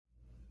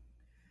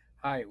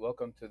Hi,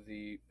 welcome to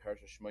the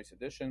Parashat Shmois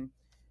edition.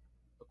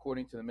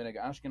 According to the Minhag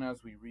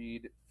Ashkenaz, we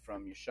read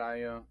from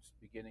Yeshaya,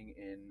 beginning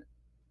in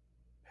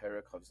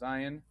Perek Chav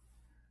Zayin,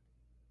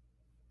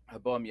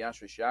 Habam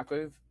Yashrish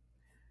Yaakov.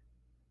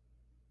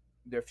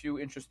 There are a few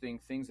interesting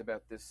things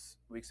about this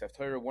week's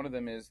Haftarah. One of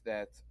them is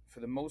that, for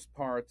the most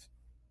part,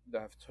 the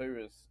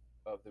Haftarahs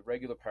of the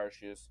regular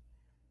parashas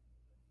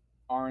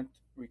aren't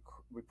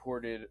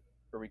reported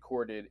or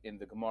recorded in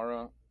the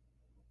Gemara.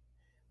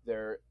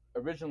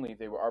 Originally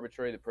they were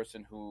arbitrary. The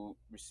person who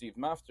received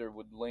mafter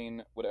would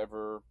lane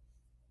whatever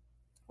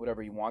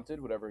he wanted,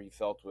 whatever he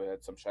felt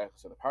had some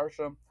shaykhs of the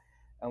parsha,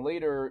 and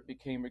later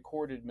became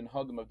recorded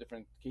minhagim of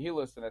different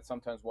kehilas, and that's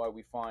sometimes why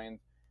we find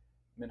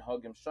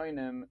minhagim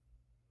shainim.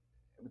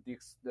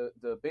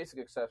 The basic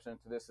exception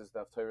to this is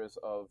the haftarahs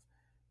of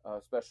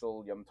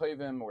special Yom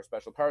Tovim or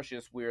special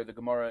parashas, where the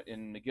Gemara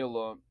in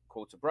Megillah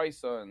quotes a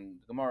brisa, and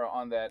the Gemara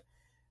on that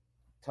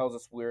tells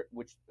us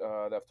which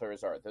the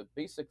haftarahs are. The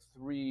basic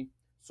three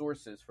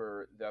sources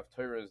for the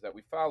haftarahs that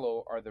we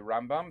follow are the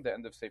Rambam, the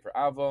end of Sefer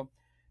Ava,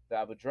 the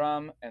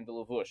Avodram, and the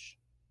Levush.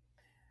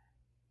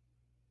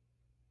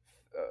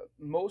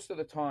 Most of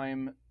the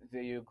time,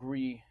 they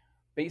agree.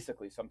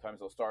 Basically, sometimes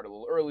they'll start a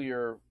little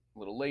earlier, a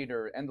little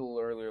later, end a little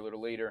earlier, a little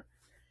later.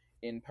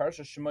 In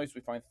Parashat Shemos,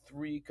 we find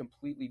three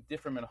completely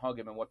different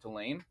minhagim and what to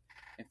lane.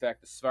 In fact,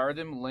 the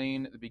Sfardim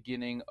lane the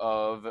beginning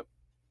of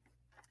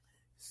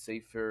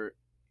Sefer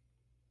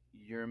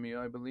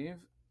Yirmiyah, I believe,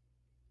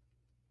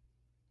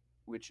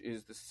 which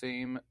is the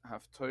same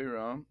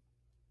haftarah.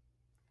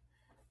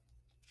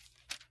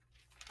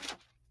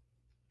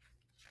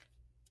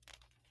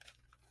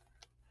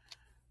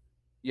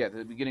 Yeah,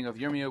 the beginning of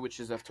Yirmiyah, which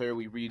is haftarah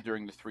we read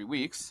during the 3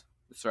 weeks.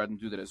 The Sfardim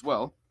do that as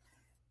well.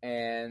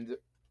 And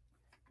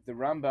the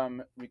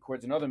Rambam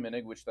records another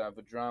minhag, which the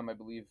Avodram, I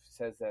believe,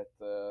 says that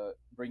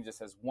brings us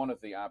as one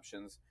of the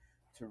options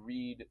to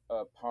read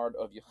a part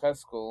of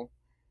Yecheskel,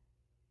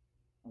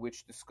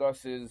 which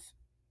discusses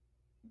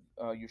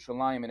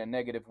Yerushalayim in a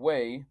negative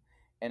way.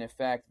 And in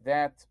fact,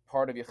 that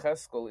part of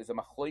Yecheskel is a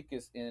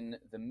machlokes in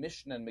the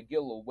Mishnah and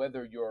Megillah,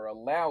 whether you're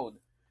allowed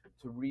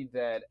to read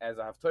that as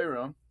a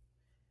haftarah.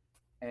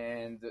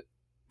 And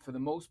for the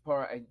most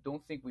part, I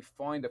don't think we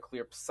find a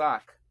clear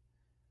psak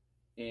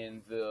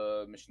in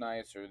the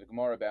Mishnayos or the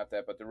Gemara about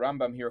that, but the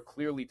Rambam here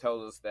clearly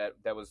tells us that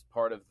that was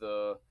part of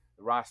the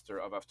roster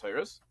of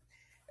haftarahs.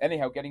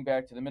 Anyhow, getting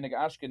back to the Minhag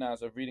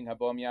Ashkenaz of reading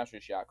Habam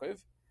Yashrish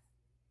Yaakov,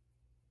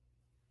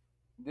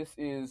 this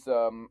is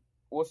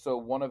also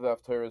one of the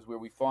haftarahs where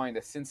we find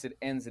that since it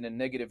ends in a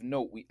negative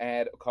note, we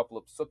add a couple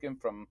of psukim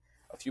from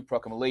a few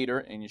prakim later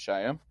in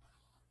Yeshaya.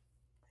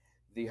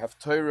 The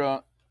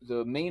haftarah,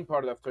 the main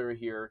part of the haftarah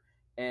here,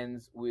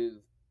 ends with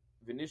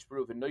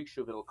v'nishbru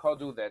v'noikshu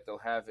v'ilkadu, that they'll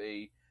have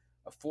a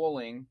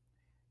falling,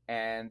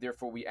 and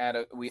therefore we add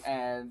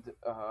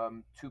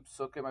two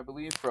psukim, I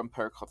believe, from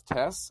Perek Chav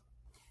Tes,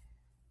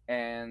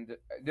 and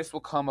this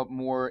will come up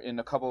more in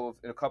a couple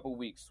of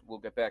weeks. We'll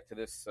get back to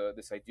this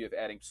idea of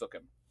adding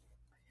psukim.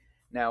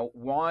 Now,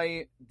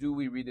 why do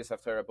we read this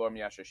haftarah Bar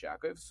Yashrish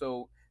Yaakov?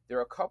 So there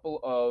are a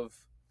couple of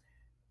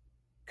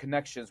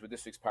connections with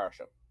this week's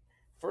parasha.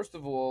 First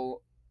of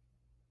all,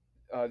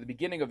 the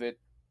beginning of it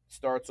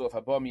starts off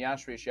Habam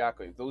Yashrish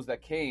Yaakov. Those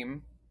that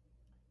came,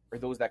 or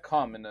those that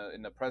come in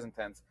the present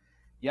tense,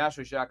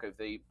 Yashrish Yaakov,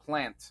 they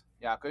plant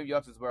Yaakov,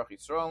 Yatzis Baruch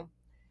Yisrael,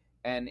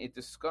 and it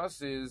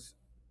discusses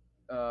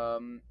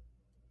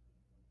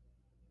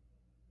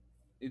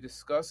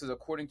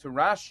according to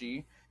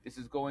Rashi, this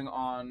is going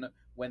on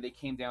when they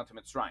came down to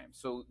Mitzrayim.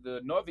 So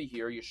the Navi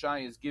here,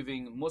 Yeshaya, is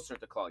giving Musar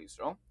to Klal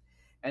Yisrael,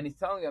 and he's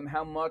telling them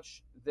how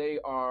much they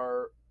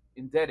are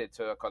indebted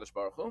to Kadosh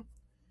Baruch Hu.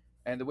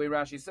 And the way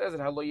Rashi says it,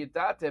 Halo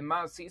yidate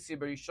ma sisi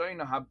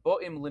berishayna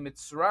haboim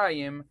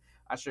limitzrayim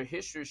asher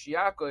hishrish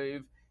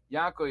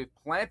Yaakov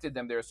planted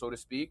them there, so to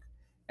speak.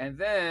 And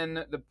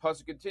then the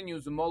pasuk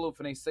continues, Umolu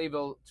fnei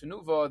sevel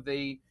tenuva,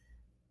 they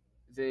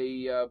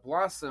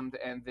blossomed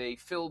and they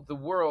filled the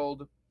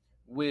world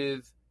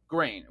with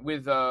grain,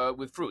 with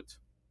fruit.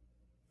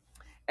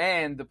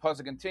 And the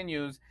pasuk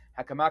continues,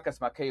 Hakamakas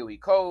makeu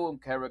iko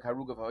kerek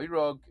harugav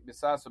ha'irog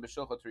bisaso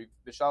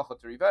b'shalcha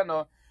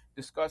teriveno,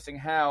 discussing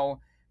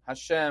how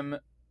Hashem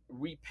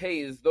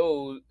repaid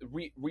those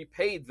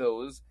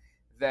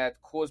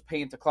that caused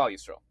pain to Klal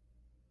Yisrael.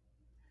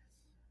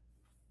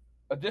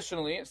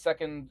 Additionally, a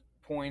second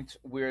point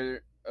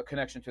where a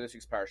connection to this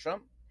week's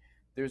parasha,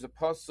 there's a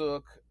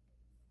pasuk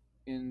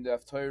in the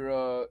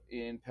haftarah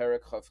in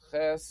Perek Chav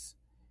Ches,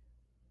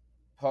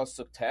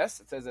 pasuk Tes.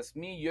 It says,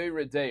 "Esmi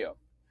Yoredeya."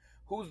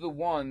 Who's the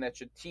one that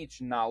should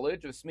teach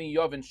knowledge? Esmi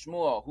Yovin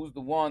Shmuel. Who's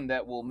the one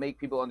that will make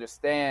people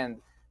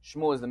understand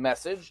Shmuel is the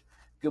message?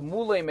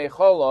 Gemule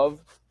Mecholov,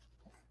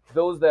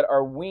 those that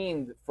are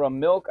weaned from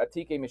milk,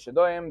 Atike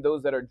Mishadoyim,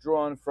 those that are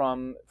drawn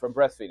from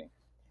breastfeeding.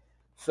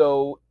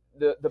 So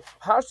the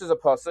Pashtas of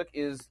pasuk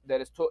is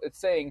that it's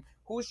saying,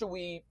 who should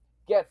we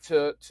get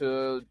to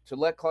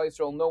let Klal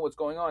Yisrael know what's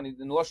going on? In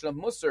the Lashon of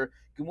Musar,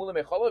 Gemule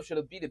Mecholov, should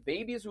it be the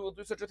babies who will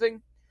do such a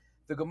thing?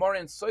 The Gemara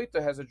in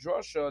Soita has a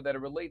drasha that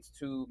relates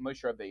to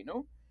Moshe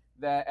Rabbeinu,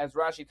 that, as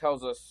Rashi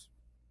tells us,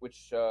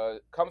 which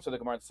comes to the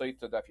Gemara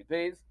Tzoyta Daf Yud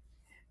Beis,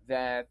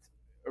 that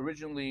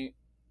originally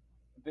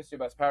Bisya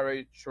Bas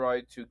Parai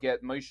tried to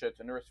get Moshe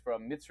to nurse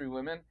from Mitzri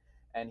women,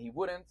 and he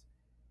wouldn't.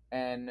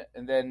 And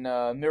then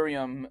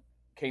Miriam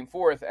came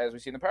forth, as we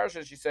see in the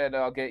parasha. She said,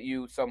 "I'll get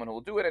you someone who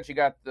will do it," and she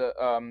got their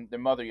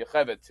mother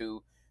Yocheved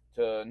to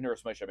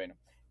nurse Moshe Rabbeinu.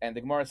 And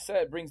the Gemara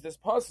brings this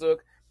pasuk,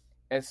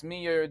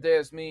 "Esmi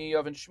Yerdeh Esmi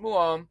Yavin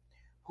Shmuam,"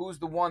 who's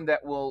the one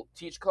that will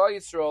teach Klal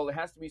Yisrael. It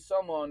has to be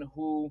someone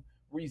who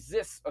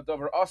resists a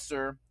davar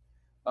aser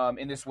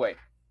in this way.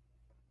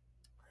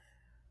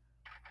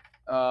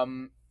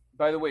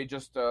 By the way,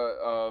 just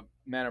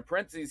man of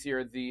parentheses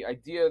here, the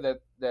idea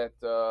that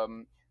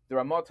the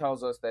Ramah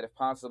tells us that if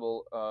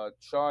possible, a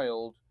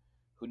child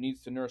who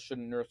needs to nurse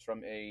shouldn't nurse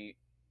from a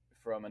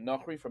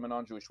nachri, from a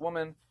non-Jewish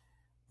woman.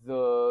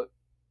 The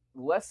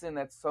lesson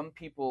that some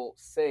people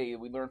say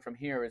we learn from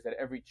here is that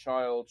every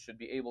child should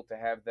be able to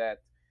have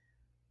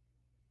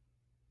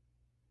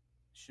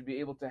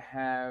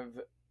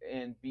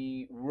and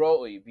be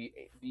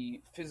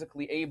be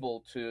physically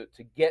able to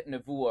get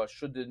nevuah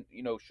should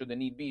the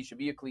need be. He should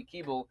be a kli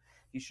kibul.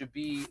 He should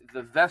be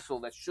the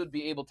vessel that should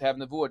be able to have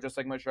nevuah, just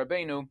like Moshe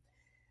Rabbeinu.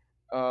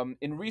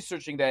 In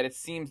researching that, it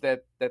seems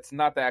that that's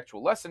not the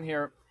actual lesson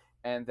here,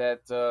 and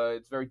that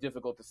it's very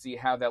difficult to see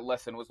how that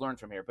lesson was learned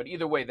from here. But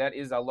either way, that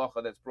is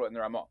halacha that's brought in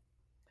the Ramah.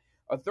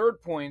 A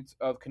third point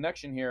of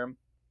connection here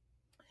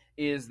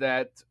is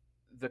that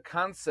the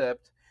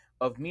concept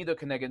of Midah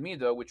Keneged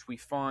Midah, which we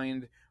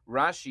find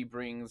Rashi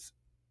brings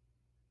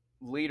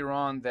later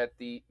on, that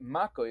the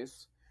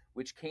Makos,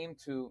 which came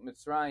to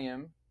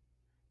Mitzrayim,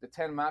 the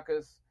 10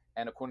 Makos,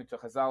 and according to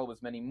Chazal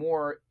was many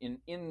more,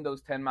 in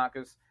those 10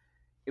 Makos,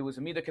 it was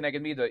a Midah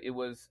Keneged Midah. It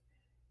was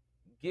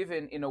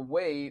given in a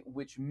way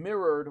which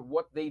mirrored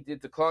what they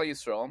did to Klal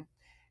Yisrael,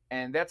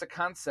 and that's a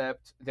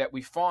concept that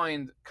we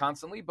find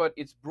constantly, but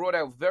it's brought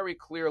out very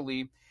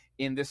clearly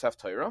in this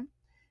Haftarah.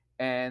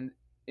 And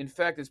in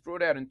fact, it's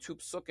brought out in two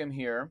psukim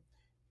here.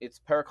 It's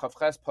Perek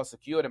Chavches,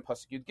 Pasuk Yud, and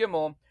Pasuk Yud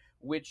Gimel,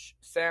 which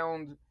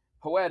sound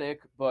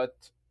poetic,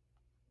 but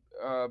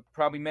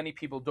probably many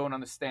people don't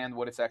understand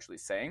what it's actually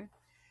saying.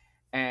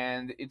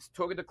 And it's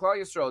talking to Klal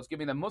Yisrael. It's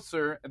giving them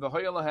Musar,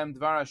 V'hoya lahem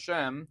Dvar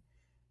Hashem.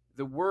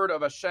 The word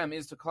of Hashem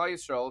is to Klal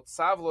Yisrael,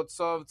 Tzav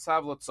Lotzov,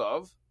 Tzav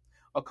Lotzov,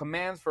 a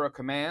command for a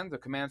command,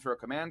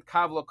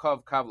 Kav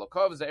Lokov, Kav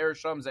Lokov, Ze'er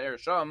Sham, Ze'er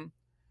Sham.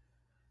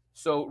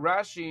 So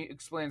Rashi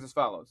explains as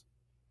follows,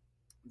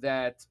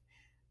 that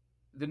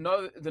the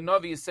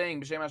Navi is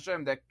saying, B'Shem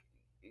Hashem, that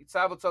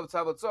Tzav Lotzov,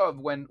 Tzav Lotzov,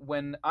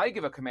 when I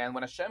give a command,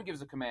 when Hashem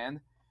gives a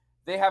command,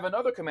 they have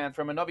another command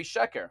from a Navi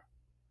Sheker.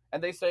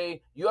 And they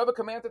say, you have a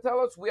command to tell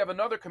us? We have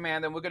another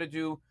command and we're going to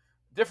do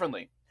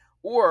differently.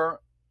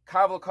 Or,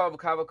 Kav Lokov,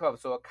 Kav Lokov.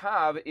 So a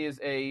Kav is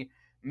a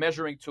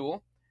measuring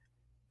tool.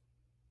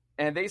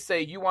 And they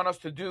say, you want us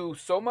to do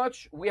so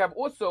much? We have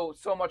also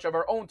so much of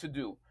our own to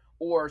do.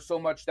 Or so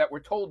much that we're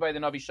told by the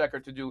Navi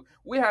Sheker to do.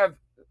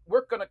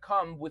 We're going to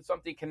come with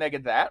something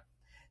connected that.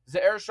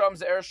 Ze'er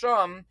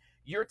Sham,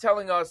 you're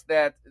telling us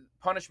that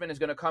punishment is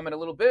going to come in a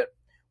little bit.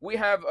 We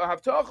have a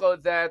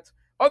Haftacha that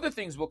other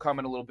things will come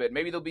in a little bit.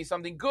 Maybe there'll be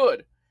something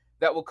good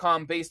that will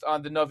come based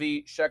on the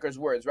Navi Sheker's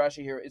words.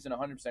 Rashi here isn't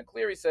 100%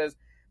 clear. He says,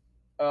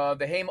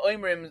 "V'heim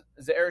oimrim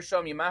ze'er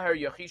sham yimahar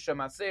yachisha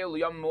maseh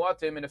liyam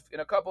muatim." In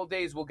a couple of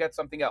days, we'll get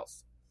something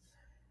else.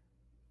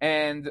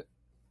 And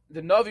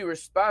the Navi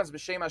responds,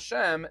 "B'shem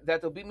Hashem,"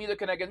 that there'll be midah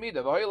keneged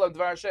midah. V'hoyelav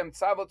dvar Hashem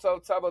tzavot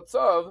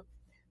tzavot.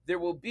 There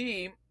will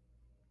be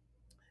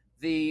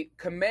the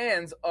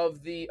commands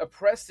of the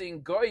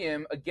oppressing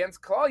goyim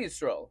against Klal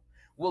Yisrael.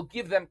 We'll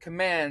give them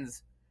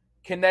commands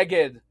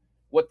keneged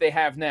what they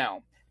have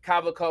now.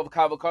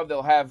 Kavakov,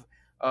 they'll have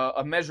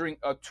a measuring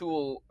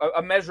tool,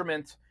 a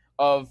measurement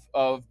of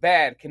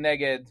bad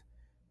keneged,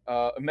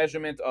 a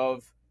measurement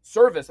of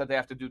service that they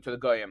have to do to the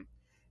goyim.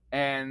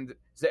 And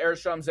ze'er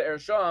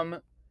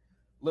sham,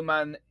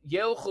 leman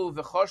yelchu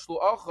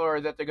v'chashlu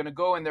achar, that they're going to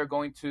go and they're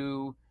going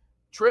to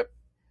trip.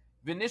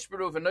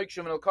 V'nishberu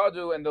v'noikshim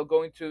v'nelkadu, and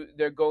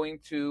they're going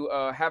to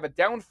have a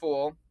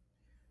downfall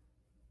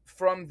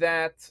from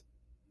the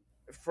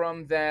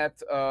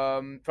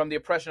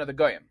oppression of the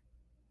goyim.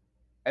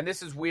 And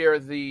this is where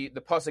the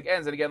pasuk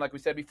ends. And again, like we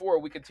said before,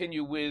 we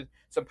continue with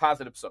some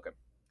positive psukim.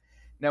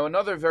 Now,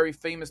 another very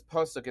famous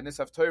pasuk in this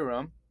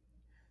Haftarah,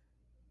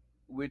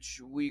 which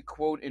we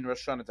quote in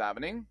Rosh Hashanah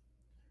davening,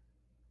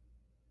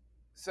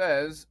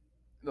 says,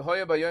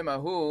 "V'hoya b'yom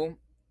hahu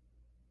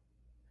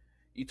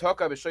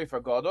yitaka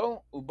b'shofar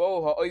gadol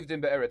ubo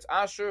ha'ovdim be'eretz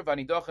Asher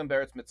v'anidachim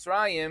be'eretz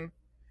Mitzrayim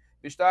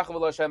v'shtachavu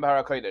l'Hashem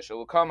b'har HaKodesh." It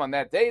will come on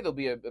that day. There'll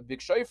be a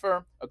big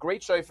shofar, a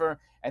great shofar,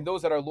 and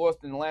those that are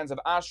lost in the lands of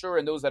Asher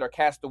and those that are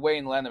cast away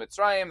in the land of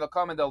Mitzrayim, they'll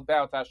come and they'll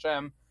bow to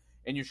Hashem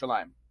in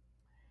Yerushalayim.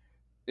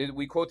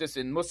 We quote this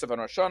in Musaf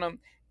and Rosh Hashanah,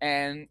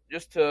 and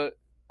just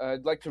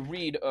I'd like to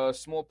read a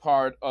small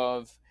part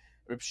of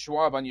Reb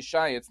Schwab on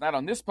Yeshaya. It's not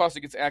on this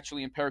pasuk; it's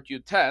actually in Perek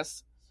Yud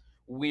Tes,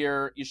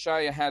 where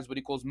Yeshaya has what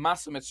he calls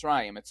Masa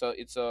Mitzrayim. It's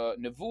a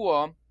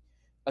nevuah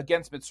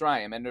against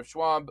Mitzrayim, and Reb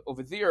Schwab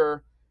over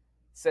there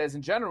says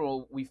in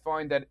general, we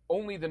find that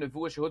only the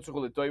Nevuah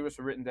Shehutzachul Adoyrus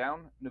were written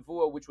down.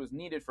 Nevuah, which was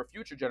needed for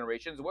future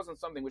generations, it wasn't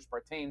something which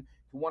pertained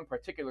to one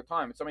particular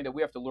time. It's something that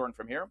we have to learn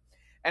from here.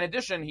 In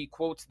addition, he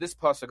quotes this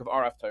pasuk of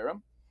Araf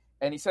Torah,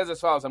 and he says as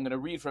follows. I'm going to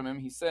read from him.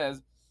 He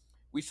says,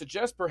 "We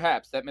suggest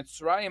perhaps that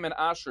Mitzrayim and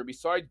Ashur,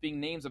 besides being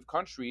names of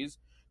countries,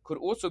 could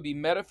also be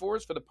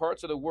metaphors for the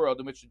parts of the world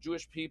in which the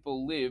Jewish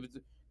people lived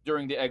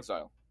during the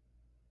exile."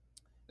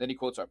 Then he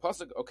quotes our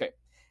pasuk. Okay,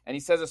 and he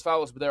says as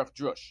follows: "B'derech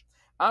drush.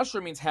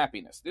 Ashur means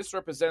happiness. This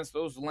represents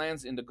those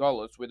lands in the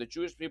Golos where the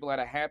Jewish people had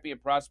a happy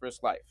and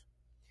prosperous life.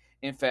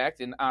 In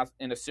fact, in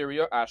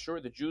Assyria, Ashur,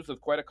 the Jews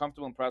lived quite a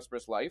comfortable and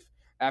prosperous life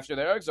after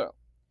their exile.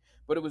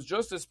 But it was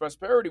just this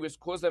prosperity which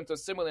caused them to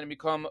assimilate and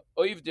become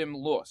oivdim,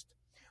 lost.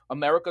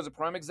 America is a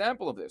prime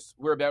example of this,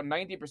 where about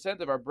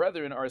 90% of our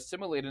brethren are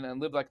assimilated and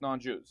live like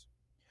non-Jews.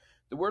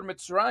 The word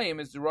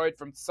Mitzrayim is derived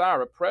from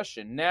tsar,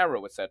 oppression,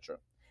 narrow, etc.,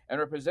 and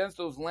represents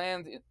those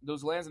lands in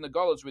the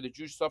Golos where the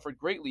Jews suffered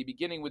greatly,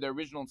 beginning with their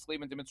original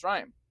enslavement in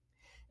Mitzrayim.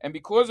 And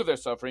because of their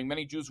suffering,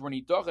 many Jews were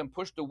nidachim,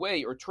 pushed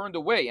away or turned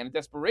away, and in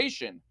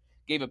desperation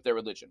gave up their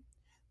religion.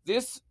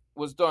 This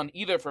was done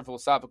either for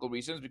philosophical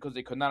reasons, because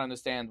they could not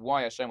understand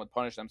why Hashem would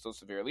punish them so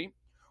severely,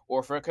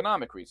 or for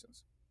economic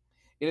reasons.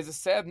 It is a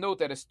sad note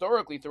that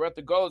historically, throughout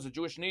the Golos, the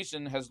Jewish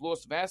nation has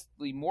lost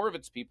vastly more of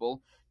its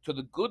people to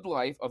the good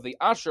life of the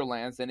Asher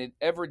lands than it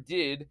ever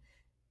did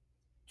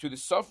to the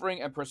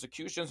suffering and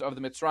persecutions of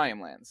the Mitzrayim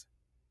lands."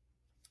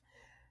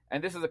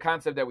 And this is a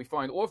concept that we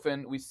find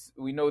often.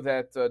 We know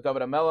that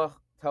David HaMelech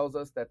tells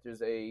us that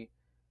there's a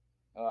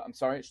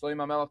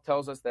Shlomo HaMelech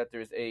tells us that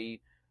there's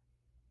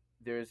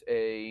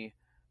a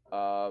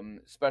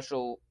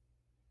special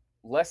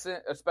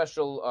lesson, a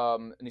special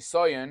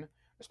nisayon,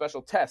 a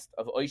special test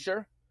of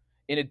Oisher,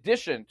 in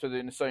addition to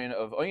the nisayon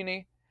of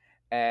Oini,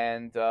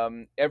 and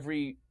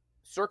every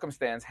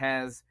circumstance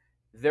has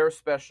their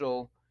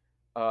special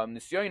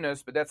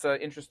nisyonos, but that's an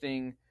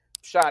interesting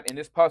shot in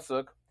this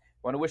pasuk. I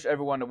want to wish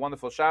everyone a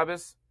wonderful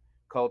Shabbos.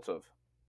 Kol Tov.